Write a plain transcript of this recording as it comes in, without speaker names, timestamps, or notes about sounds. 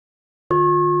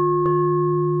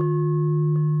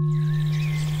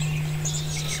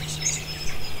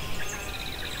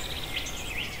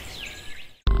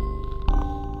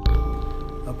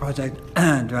Project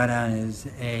Drawdown is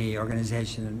a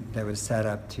organization that was set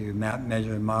up to map,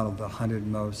 measure, and model the 100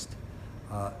 most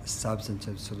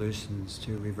substantive solutions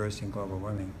to reversing global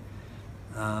warming.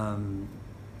 I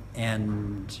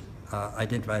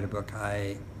did write a book.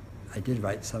 I did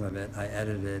write some of it. I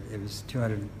edited it. It was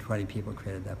 220 people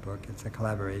created that book. It's a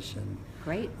collaboration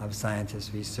of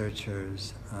scientists,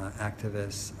 researchers,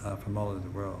 activists from all over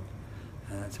the world.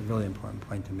 It's a really important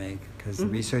point to make because the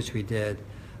research we did,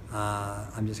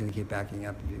 I'm just going to keep backing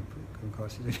up if you come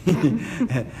closer to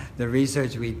me. The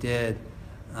research we did,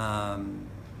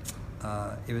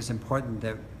 it was important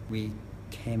that we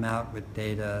came out with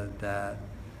data that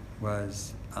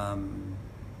was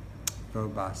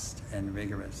robust and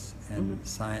rigorous and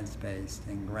science-based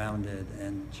and grounded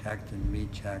and checked and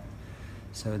rechecked,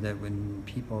 so that when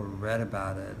people read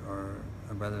about it, or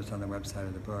whether it's on the website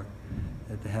or the book,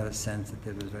 that they had a sense that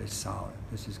it was very solid.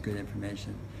 This is good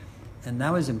information. And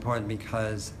that was important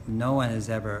because no one has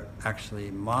ever actually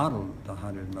modeled the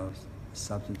 100 most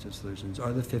substantive solutions,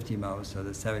 or the 50 most, or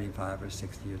the 75 or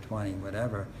 60 or 20,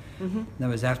 whatever. That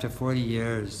was after 40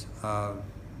 years of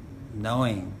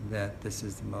knowing that this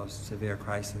is the most severe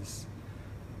crisis.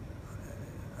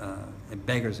 It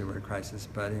beggars the word crisis,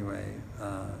 but anyway,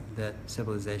 that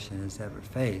civilization has ever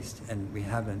faced, and we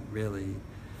haven't really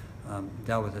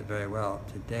dealt with it very well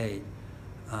to date.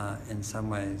 In some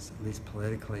ways, at least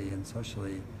politically and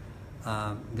socially,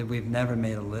 that we've never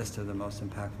made a list of the most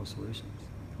impactful solutions.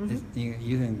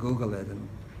 You can Google it and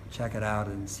check it out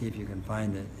and see if you can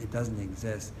find it. It doesn't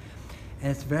exist. And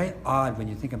it's very odd when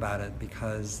you think about it,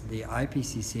 because the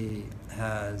IPCC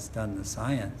has done the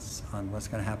science on what's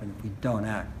going to happen if we don't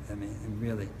act. I mean,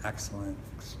 really excellent,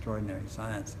 extraordinary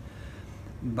science.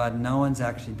 But no one's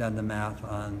actually done the math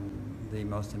on the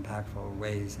most impactful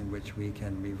ways in which we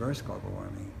can reverse global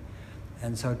warming.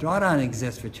 And so drawdown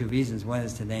exists for two reasons. One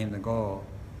is to name the goal,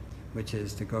 which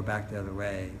is to go back the other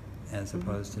way, as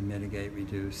opposed to mitigate,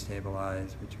 reduce,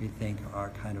 stabilize, which we think are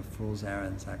kind of fool's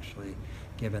errands, actually,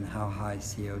 given how high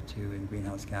CO2 and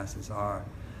greenhouse gases are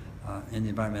in the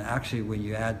environment. Actually, when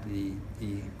you add the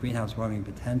greenhouse warming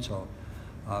potential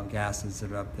of gases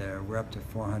that are up there, we're up to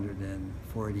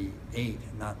 448,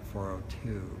 not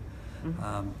 402.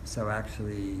 So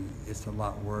actually, it's a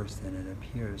lot worse than it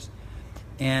appears.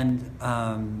 And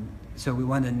so we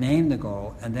wanted to name the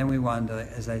goal, and then we wanted to,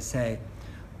 as I say,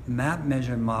 map,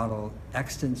 measure, model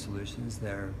extant solutions.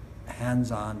 They're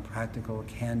hands-on, practical,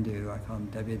 can-do. I call them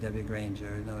W.W.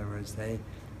 Granger. In other words,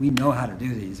 we know how to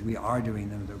do these. We are doing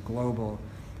them. They're global.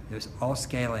 There's all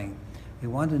scaling. We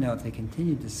wanted to know if they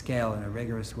continued to scale in a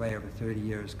rigorous way over 30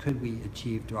 years, could we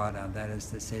achieve drawdown? That is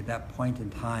to say, that point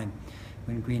in time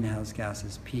when greenhouse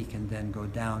gases peak and then go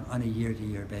down on a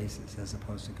year-to-year basis as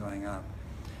opposed to going up.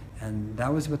 And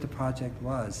that was what the project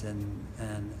was, and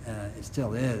it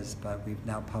still is, but we've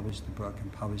now published the book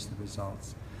and published the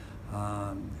results.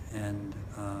 I'm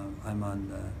on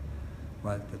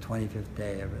the 25th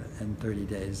day of it, in 30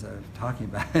 days of talking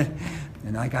about it.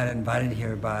 And I got invited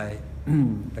here by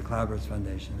the Cloudburst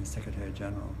Foundation, the Secretary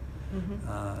General,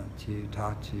 to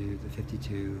talk to the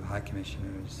 52 High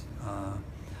Commissioners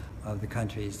of the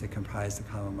countries that comprise the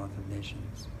Commonwealth of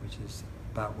Nations, which is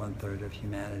about 1/3 of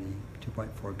humanity,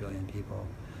 2.4 billion people,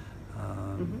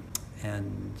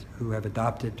 and who have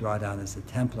adopted drawdown as a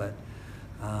template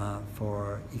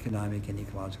for economic and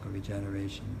ecological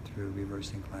regeneration through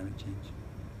reversing climate change.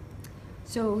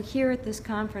 So here at this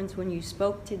conference, when you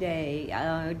spoke today,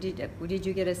 did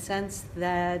you get a sense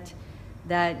that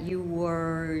you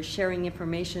were sharing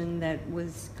information that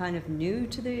was kind of new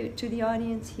to the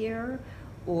audience here,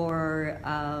 or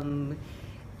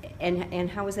and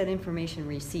how was that information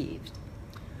received?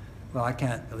 Well, I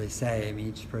can't really say. I mean,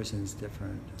 each person is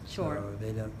different. Sure. So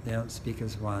they don't speak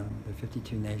as one. There are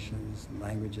 52 nations,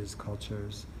 languages,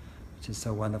 cultures, which is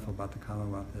so wonderful about the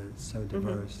Commonwealth, that it's so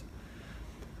diverse.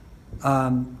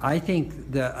 I think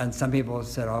and some people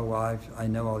said, oh, well, I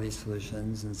know all these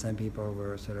solutions, and some people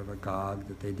were sort of agog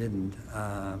that they didn't.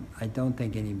 I don't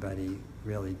think anybody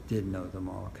really did know them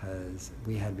all, because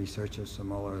we had researchers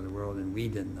from all over the world, and we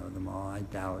didn't know them all. I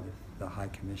doubt if the High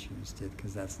Commissioners did,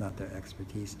 because that's not their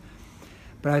expertise.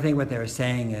 But I think what they were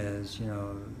saying is, you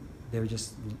know, they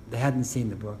hadn't seen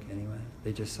the book anyway.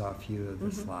 They just saw a few of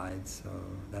the slides, so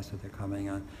that's what they're commenting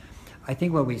on. I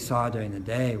think what we saw during the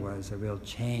day was a real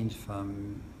change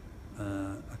from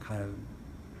a kind of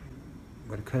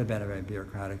what could have been a very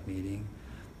bureaucratic meeting.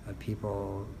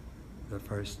 People, the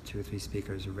first 2 or 3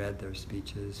 speakers read their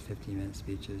speeches, 15-minute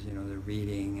speeches, you know, they're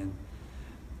reading, and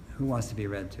who wants to be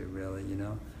read to, really, you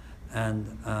know?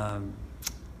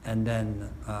 And then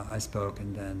I spoke,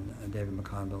 and then David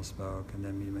McConville spoke, and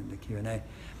then we went to Q&A.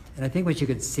 And I think what you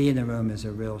could see in the room is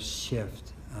a real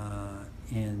shift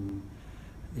in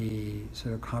the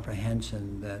sort of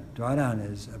comprehension that drawdown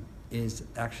is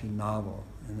actually novel.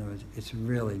 In other words, it's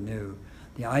really new.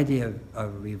 The idea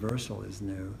of reversal is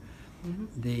new.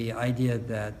 Mm-hmm. The idea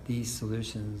that these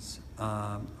solutions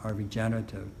are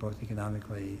regenerative, both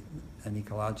economically and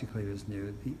ecologically, is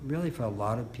new. Really, for a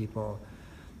lot of people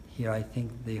here, I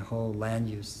think the whole land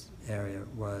use area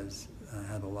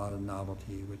had a lot of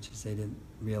novelty, which is they didn't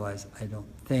realize, I don't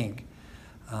think,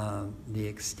 the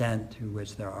extent to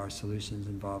which there are solutions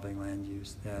involving land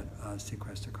use that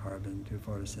sequester carbon through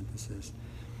photosynthesis.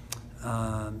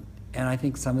 And I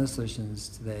think some of the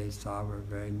solutions they saw were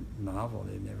very novel.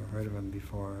 They'd never heard of them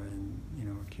before, and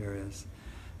were curious.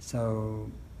 So,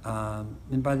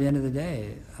 and by the end of the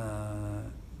day,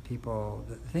 people.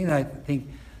 The thing that I think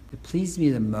that pleased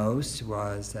me the most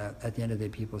was that at the end of the day,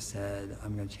 people said,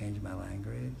 "I'm going to change my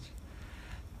language."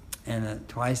 And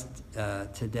twice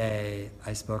today,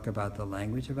 I spoke about the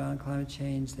language around climate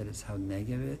change. That is how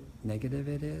negative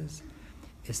it is.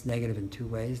 It's negative in two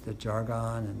ways: the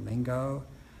jargon and lingo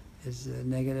is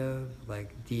negative,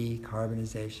 like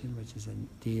decarbonization, which is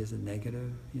D is a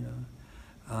negative,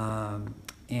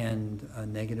 and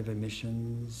negative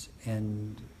emissions.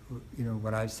 And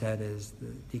what I've said is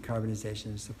the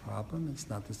decarbonization is the problem; it's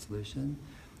not the solution.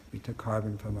 We took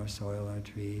carbon from our soil, our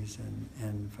trees,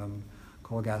 and from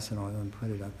coal, gas, and oil, and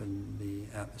put it up in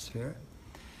the atmosphere.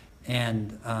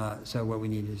 And so what we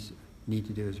need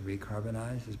to do is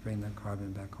recarbonize, is bring the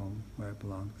carbon back home where it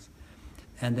belongs.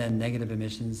 And then negative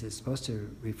emissions is supposed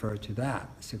to refer to that,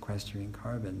 sequestering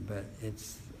carbon, but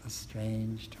it's a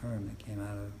strange term that came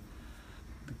out of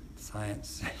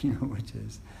science, which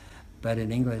is, but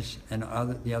in English and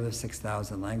the other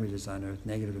 6,000 languages on Earth,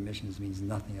 negative emissions means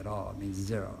nothing at all. It means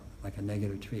zero, like a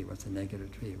negative tree. What's a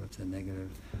negative tree? What's a negative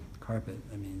carpet?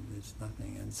 I mean, it's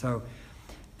nothing. And so,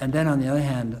 and then on the other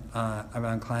hand,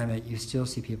 around climate, you still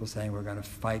see people saying we're going to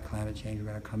fight climate change, we're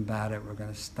going to combat it, we're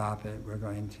going to stop it, we're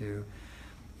going to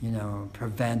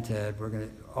prevent it,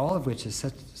 all of which is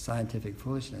such scientific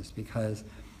foolishness, because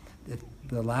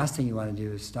the last thing you want to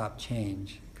do is stop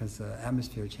change, because the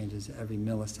atmosphere changes every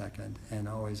millisecond and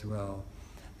always will.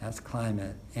 That's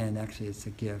climate, and actually it's a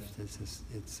gift. It's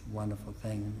a wonderful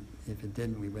thing. If it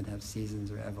didn't, we wouldn't have seasons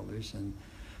or evolution.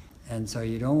 And so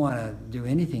you don't want to do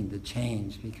anything to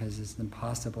change, because it's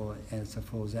impossible and it's a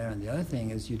fool's errand. The other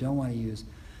thing is you don't want to use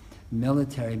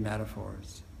military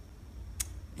metaphors.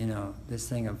 This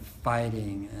thing of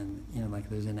fighting and, like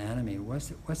there's an enemy.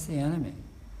 What's the enemy?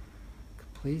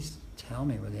 Please tell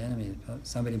me what the enemy is.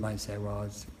 Somebody might say, well,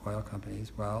 it's oil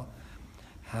companies. Well,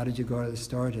 how did you go to the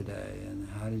store today? And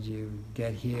how did you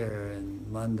get here in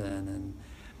London?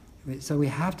 And so we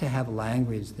have to have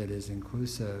language that is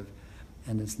inclusive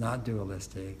and it's not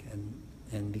dualistic.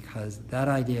 And because that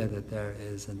idea that there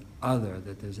is an other,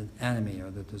 that there's an enemy, or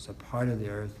that there's a part of the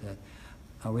earth that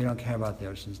we don't care about the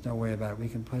oceans, don't worry about it, we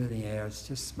can put it in the air, it's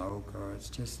just smoke, or it's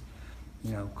just,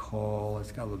 coal,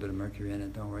 it's got a little bit of mercury in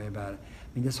it, don't worry about it.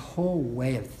 I mean, this whole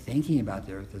way of thinking about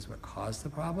the earth is what caused the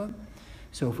problem.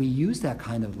 So if we use that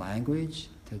kind of language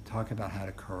to talk about how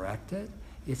to correct it,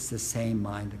 it's the same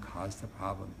mind that caused the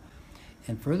problem.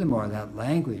 And furthermore, that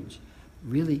language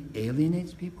really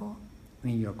alienates people. I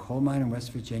mean, you're a coal mine in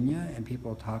West Virginia, and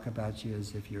people talk about you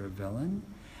as if you're a villain.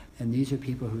 And these are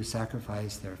people who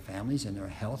sacrifice their families and their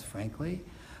health, frankly,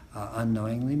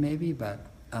 unknowingly maybe, but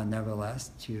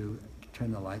nevertheless, to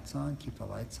turn the lights on, keep the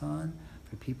lights on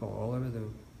for people all over the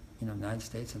United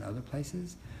States and other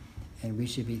places. And we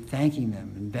should be thanking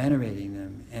them and venerating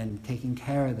them and taking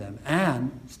care of them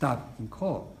and stopping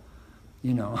coal. I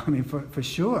mean, for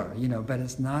sure, but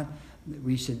it's not that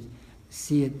we should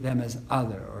see them as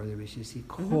other, or that we should see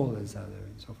coal as other,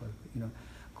 and so forth.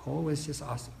 Coal was just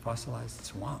fossilized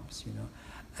swamps,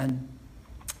 And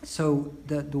so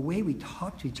the way we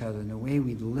talk to each other, and the way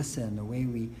we listen, the way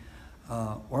we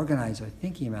organize our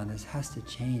thinking around this has to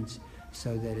change,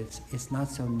 so that it's not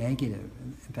so negative.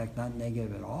 In fact, not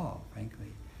negative at all,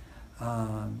 frankly.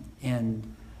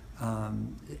 And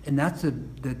that's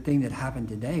the thing that happened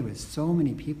today, was so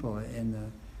many people in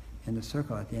the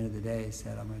circle at the end of the day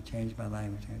said, I'm going to change my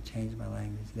language, I'm going to change my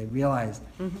language. They realized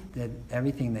that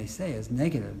everything they say is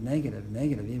negative, negative,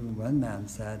 negative. Even one man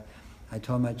said, I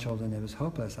told my children it was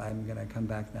hopeless, I'm going to come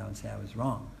back now and say I was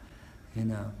wrong.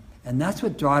 And that's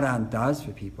what drawdown does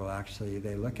for people, actually.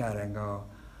 They look at it and go,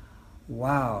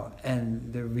 wow.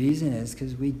 And the reason is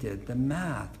because we did the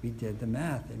math. We did the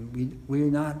math. And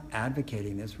we're not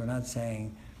advocating this. We're not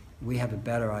saying we have a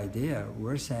better idea.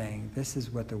 We're saying this is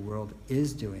what the world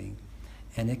is doing,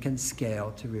 and it can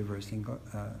scale to reversing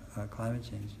climate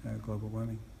change, global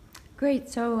warming. Great.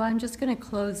 So I'm just going to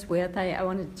close with, I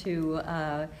wanted to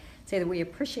say that we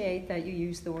appreciate that you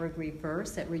use the word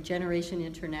reverse. At Regeneration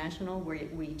International,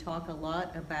 we talk a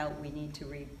lot about we need to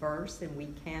reverse, and we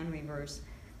can reverse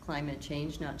climate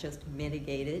change, not just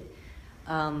mitigate it.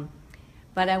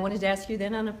 But I wanted to ask you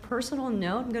then, on a personal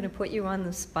note, I'm going to put you on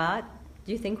the spot.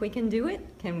 Do you think we can do it?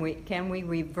 Can we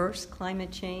reverse climate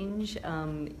change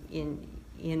in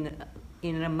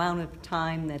an amount of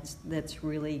time that's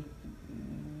really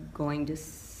going to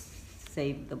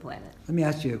save the planet? Let me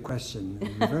ask you a question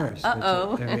in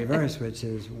reverse. Which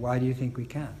is, why do you think we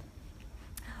can't?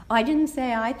 I didn't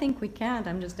say I think we can't.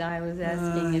 I was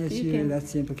asking if you can.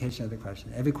 That's the implication of the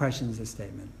question. Every question is a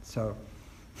statement. So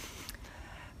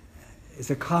it's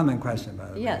a common question, by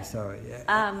the way. Yes. So,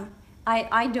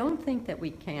 I don't think that we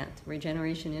can't.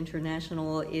 Regeneration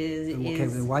International is... Okay,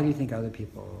 then why do you think other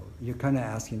people... You're kind of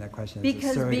asking that question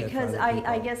because I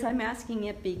I guess I'm asking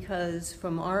it because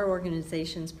from our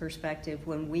organization's perspective,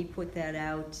 when we put that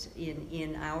out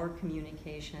in our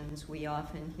communications, we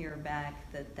often hear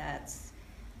back that's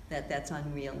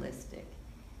unrealistic.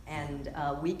 And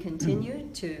we continue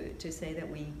to say that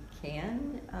we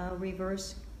can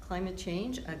reverse climate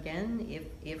change, again,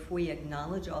 if we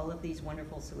acknowledge all of these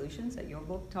wonderful solutions that your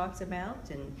book talks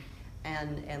about,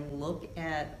 and look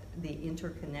at the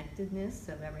interconnectedness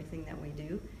of everything that we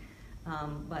do.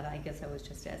 But I guess I was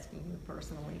just asking you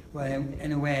personally. Well,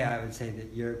 in a way, I would say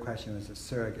that your question was a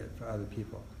surrogate for other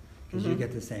people, because you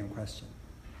get the same question.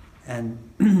 And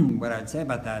what I'd say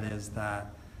about that is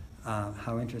that,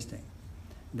 how interesting,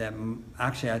 that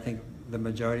actually I think the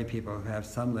majority of people who have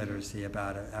some literacy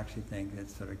about it actually think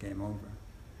it's sort of game over.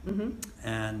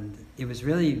 And it was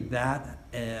really that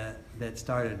that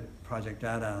started Project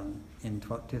Drawdown in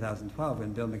 2012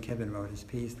 when Bill McKibben wrote his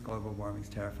piece, Global Warming's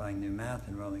Terrifying New Math,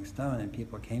 in Rolling Stone, and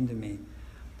people came to me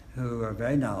who are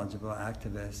very knowledgeable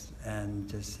activists and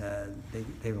just said,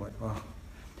 they were like, oh,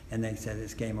 and they said,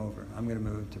 it's game over. I'm going to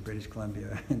move to British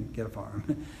Columbia and get a farm.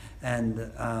 And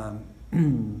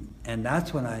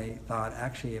that's when I thought,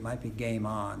 actually, it might be game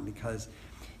on, because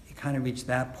it kind of reached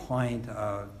that point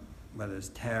of whether it's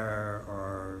terror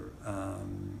or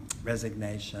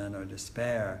resignation or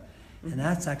despair. And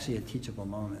that's actually a teachable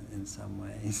moment in some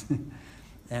ways.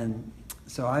 And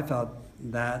so I felt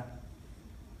that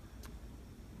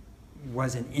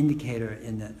was an indicator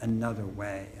in another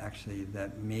way, actually,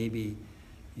 that maybe,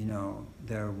 you know,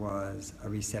 there was a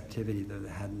receptivity that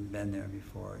hadn't been there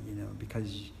before, you know,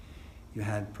 because you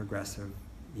had progressive,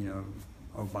 you know,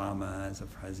 Obama as a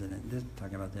president, just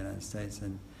talking about the United States,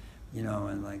 and, you know,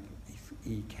 and like,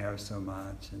 he cares so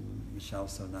much, and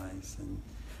Michelle's so nice, and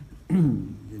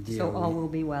the deal. So all will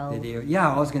be well.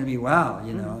 Yeah, all's going to be well,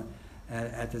 you know.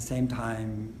 At the same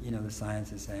time, you know, the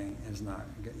science is saying it's not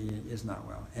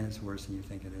well, and it's worse than you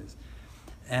think it is.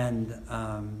 And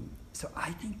so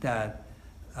I think that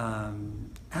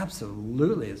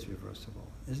absolutely it's reversible.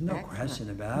 There's no question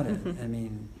about it. I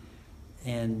mean,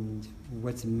 and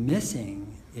what's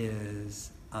missing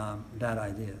is that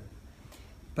idea.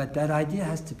 But that idea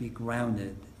has to be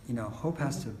grounded. You know, hope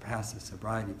has to pass a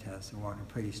sobriety test and walk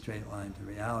a pretty straight line to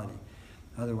reality.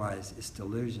 Otherwise, it's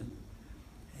delusion.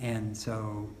 And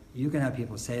so you can have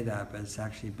people say that, but it's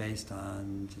actually based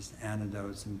on just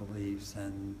anecdotes and beliefs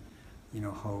and, you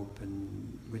know, hope,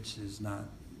 and which is not,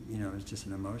 you know, it's just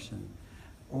an emotion.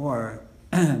 Or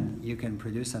you can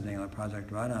produce something like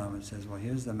Project Drawdown, which says, well,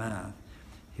 here's the math,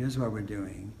 here's what we're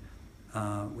doing,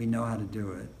 we know how to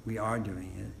do it, we are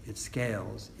doing it, it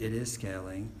scales, it is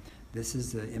scaling, this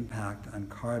is the impact on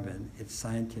carbon, it's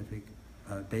scientific,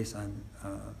 based on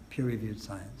peer-reviewed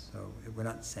science, so we're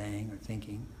not saying or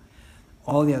thinking.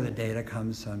 All the other data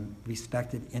comes from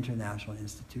respected international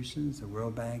institutions, the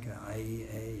World Bank, the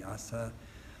IEA, IASA,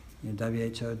 you know,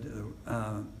 WHO,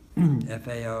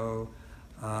 FAO,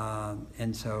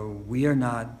 and so we are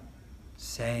not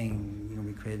saying, you know,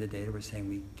 we created the data, we're saying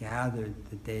we gathered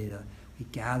the data, we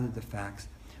gathered the facts,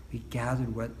 we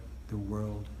gathered what the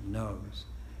world knows,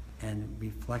 and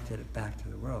reflected it back to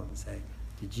the world and say,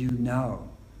 did you know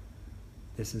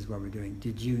this is what we're doing?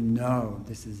 Did you know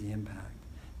this is the impact?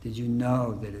 Did you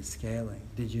know that it's scaling?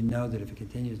 Did you know that if it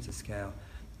continues to scale,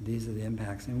 these are the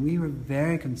impacts? And we were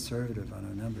very conservative on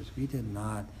our numbers. We did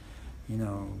not, you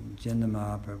know, gin them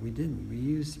up, or we didn't. We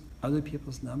used other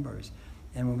people's numbers.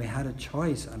 And when we had a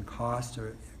choice on cost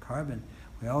or carbon,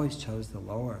 we always chose the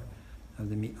lower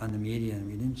of on the median.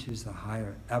 We didn't choose the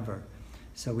higher ever.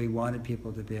 So we wanted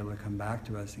people to be able to come back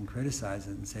to us and criticize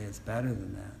it and say it's better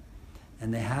than that.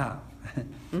 And they have.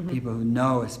 People who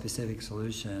know a specific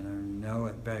solution or know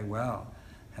it very well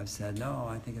have said, no,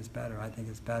 I think it's better, I think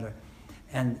it's better.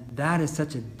 And that is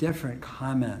such a different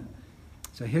comment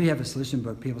So here you have a solution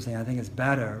book, people saying, I think it's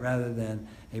better, rather than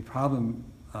a problem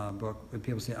book where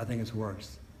people say, I think it's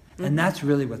worse. Mm-hmm. And that's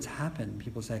really what's happened.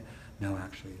 People say, no,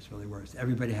 actually, it's really worse.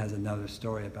 Everybody has another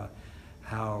story about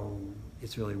how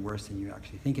it's really worse than you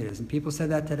actually think it is. And people said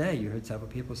that today. You heard several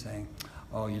people saying,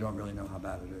 oh, you don't really know how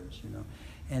bad it is, you know.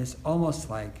 And it's almost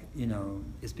like, you know,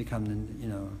 it's become,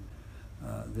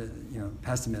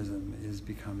 pessimism is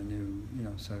become a new,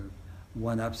 sort of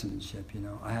one-upsmanship,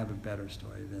 I have a better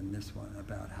story than this one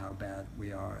about how bad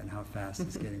we are and how fast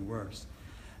it's getting worse.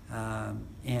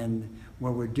 And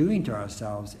what we're doing to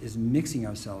ourselves is mixing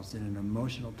ourselves in an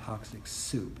emotional toxic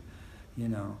soup,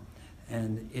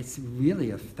 and it's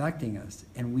really affecting us.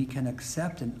 And we can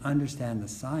accept and understand the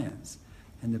science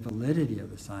and the validity of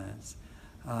the science,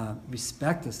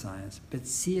 respect the science, but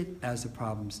see it as a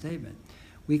problem statement.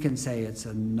 We can say it's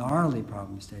a gnarly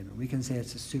problem statement. We can say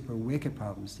it's a super wicked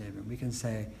problem statement. We can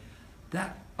say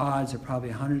that odds are probably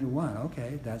 100 to 1.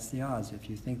 Okay, that's the odds if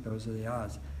you think those are the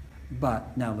odds.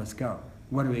 But now let's go.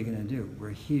 What are we going to do? We're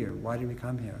here. Why did we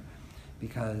come here?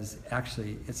 Because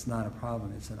actually it's not a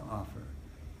problem, it's an offer.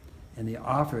 And the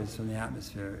offer is from the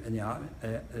atmosphere, and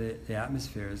the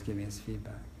atmosphere is giving us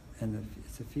feedback. And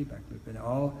it's a feedback loop. And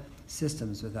all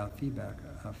systems without feedback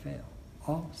fail.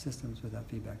 All systems without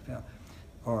feedback fail,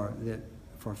 or that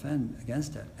forfend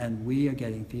against it. And we are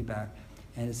getting feedback,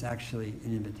 and it's actually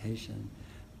an invitation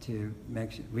to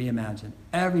reimagine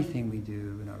everything we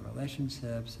do in our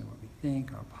relationships and what we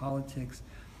think, our politics,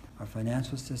 our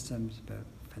financial systems, but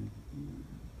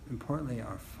importantly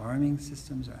our farming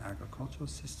systems, our agricultural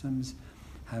systems,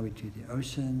 how we treat the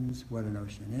oceans, what an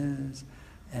ocean is,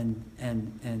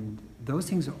 and those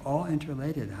things are all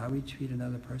interrelated. How we treat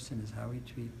another person is how we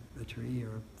treat a tree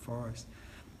or a forest.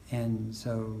 And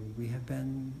so we have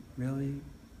been really,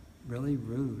 really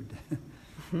rude,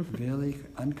 really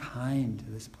unkind to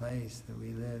this place that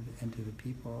we live, and to the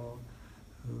people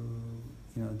who,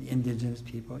 the indigenous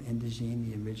people, indigene,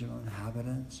 the original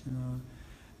inhabitants,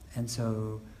 And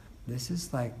so this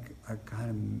is like a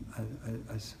kind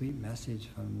of a sweet message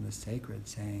from the sacred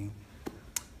saying,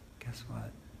 guess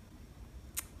what?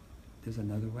 There's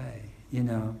another way,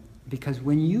 Because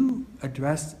when you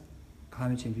address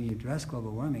climate change, when you address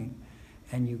global warming,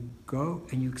 and you go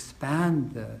and you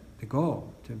expand the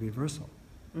goal to reversal,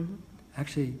 mm-hmm.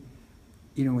 actually,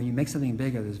 when you make something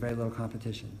bigger, there's very little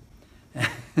competition.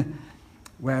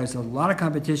 Whereas a lot of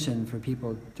competition for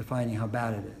people defining how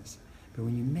bad it is. But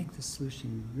when you make the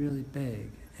solution really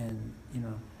big, and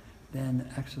then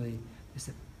actually there's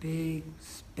a big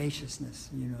spaciousness,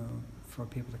 for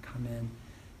people to come in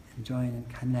and join and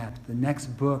connect. The next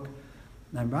book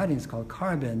I'm writing is called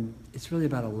Carbon. It's really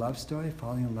about a love story,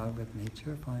 falling in love with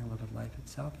nature, falling in love with life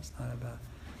itself. It's not about,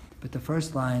 but the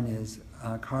first line is,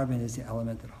 carbon is the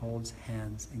element that holds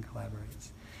hands and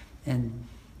collaborates. And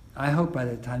I hope by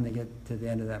the time they get to the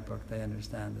end of that book, they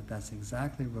understand that that's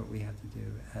exactly what we have to do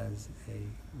as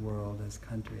a world, as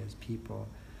country, as people.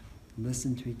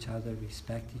 Listen to each other,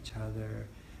 respect each other,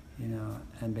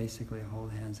 and basically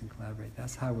hold hands and collaborate.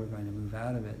 That's how we're going to move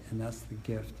out of it, and that's the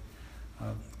gift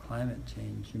of climate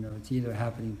change. It's either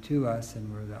happening to us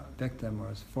and we're the victim, or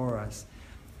it's for us,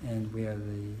 and we are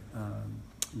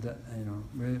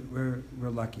we're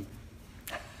lucky.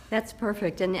 That's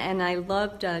perfect, and I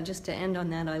loved, just to end on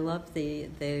that, I love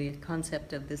the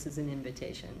concept of this is an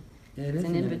invitation. It's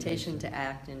an invitation to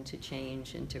act and to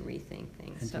change and to rethink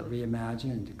things. And to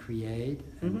reimagine and to create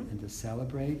and to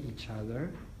celebrate each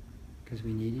other, because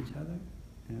we need each other,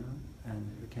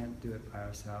 and we can't do it by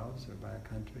ourselves or by a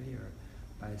country or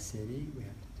by a city. We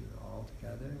have to do it all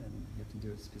together, and we have to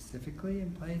do it specifically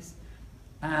in place,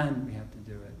 and we have to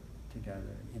do it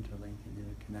together, interlinked and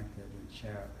interconnected, and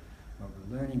share what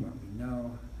we're learning, what we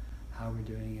know, how we're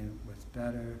doing it, what's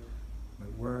better,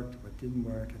 what worked, what didn't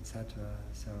work, etc.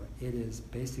 So it is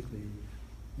basically,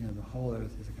 the whole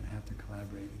earth is going to have to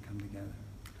collaborate and come together.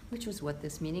 Which was what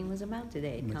this meeting was about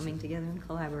today, Which coming is together and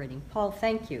collaborating. Paul,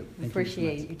 thank you. Thank you so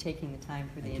Appreciate much. you taking the time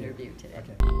for the interview today.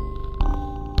 Okay.